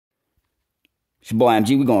It's your boy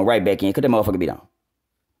MG. We going right back in. Cut that motherfucker beat on.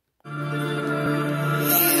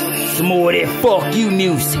 Some more of that fuck you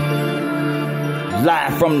music.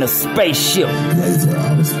 Live from the spaceship.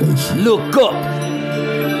 Look up.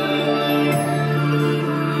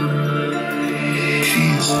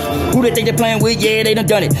 Who they think they playing with? Yeah, they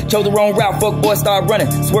done it. Chose the wrong route, fuck boy, start running.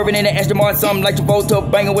 Swerving in the Aston Martin, something like Travolta,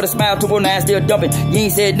 banging with a smile, 209 still dumping. You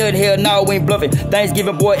ain't said nothing, hell no, we ain't bluffing.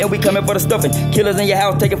 Thanksgiving boy, and we coming for the stuffing. Killers in your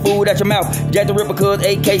house, taking food out your mouth. Jack the Ripper, cuz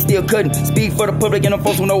AK still cutting. Speak for the public and them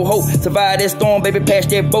folks with no hope. Survive that storm, baby, pass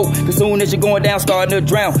that boat. Cause soon as you're going down, starting to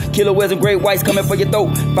drown. Killer wears and great whites coming for your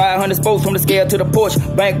throat. 500 spokes from the scale to the porch.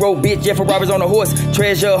 Bankroll, bitch, Jeffrey Roberts on a horse.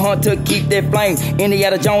 Treasure hunter, keep that flame.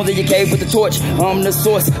 Indiana Jones in your cave with the torch. I'm the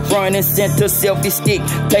source. Front and center, selfie stick.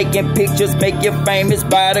 Taking pictures, make you famous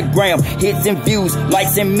by the gram. Hits and views,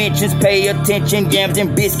 likes and mentions, pay attention. Yams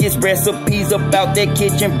and biscuits, recipes about that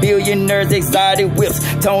kitchen. Billionaires, exotic whips.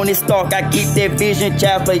 Tony Stark, I keep that vision.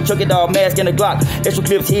 Child play, chuck it all, mask and a Glock. Extra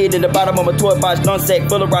clips hid in the bottom of my toy box. Gun sack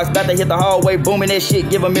full of rocks, about to hit the hallway. Booming that shit,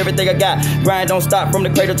 give them everything I got. Grind don't stop from the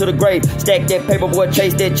cradle to the grave. Stack that paper, boy,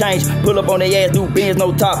 chase that change. Pull up on their ass, new Benz,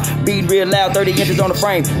 no top. Beating real loud, 30 inches on the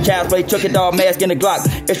frame. Child play, chuck it all, mask and a Glock.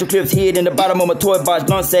 Extra clips hid in the bottom of my toy box.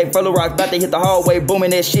 Gun sack full of rocks, about to hit the hallway.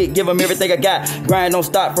 Booming that shit, give them everything I got. Grind don't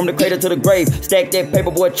stop from the cradle to the grave. Stack that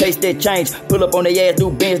paper, boy, chase that change. Pull up on their ass,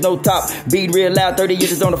 new Benz, no top. Beating real loud, 30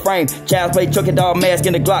 inches on the frame. Child's play, chuck it all, mask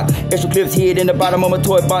and a Glock. Extra clips hid in the bottom of my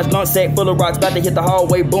toy box. Gun sack full of rocks, about to hit the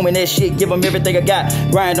hallway. Booming that shit, give them everything I got.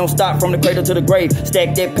 Grind don't stop from the cradle to the grave.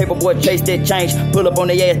 Stack that paper, boy, chase that change. Pull up on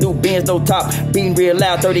their ass, new Benz, no top. Beating real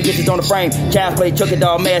loud, 30 inches on the frame. Child's play, chuck it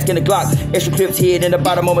all, mask and a Glock. Extra clips hid in the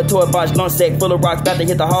bottom of my toy box. Gun sack full of rocks, about to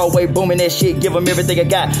hit the hallway. Booming that shit, give them everything I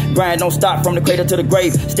got. Grind don't stop from the cradle to the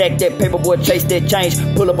grave. Stack that paper, boy, chase that change.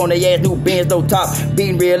 Pull up on their ass, new Benz, no top.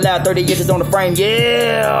 Beating real loud, 30 inches on the frame.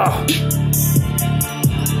 Yeah!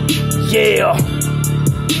 Yeah!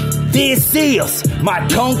 This is my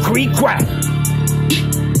concrete grind.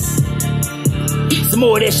 Some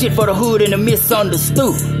more of that shit for the hood and the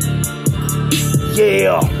misunderstood.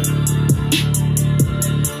 Yeah!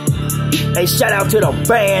 Hey, shout out to the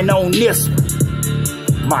band on this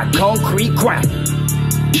one. My concrete grind.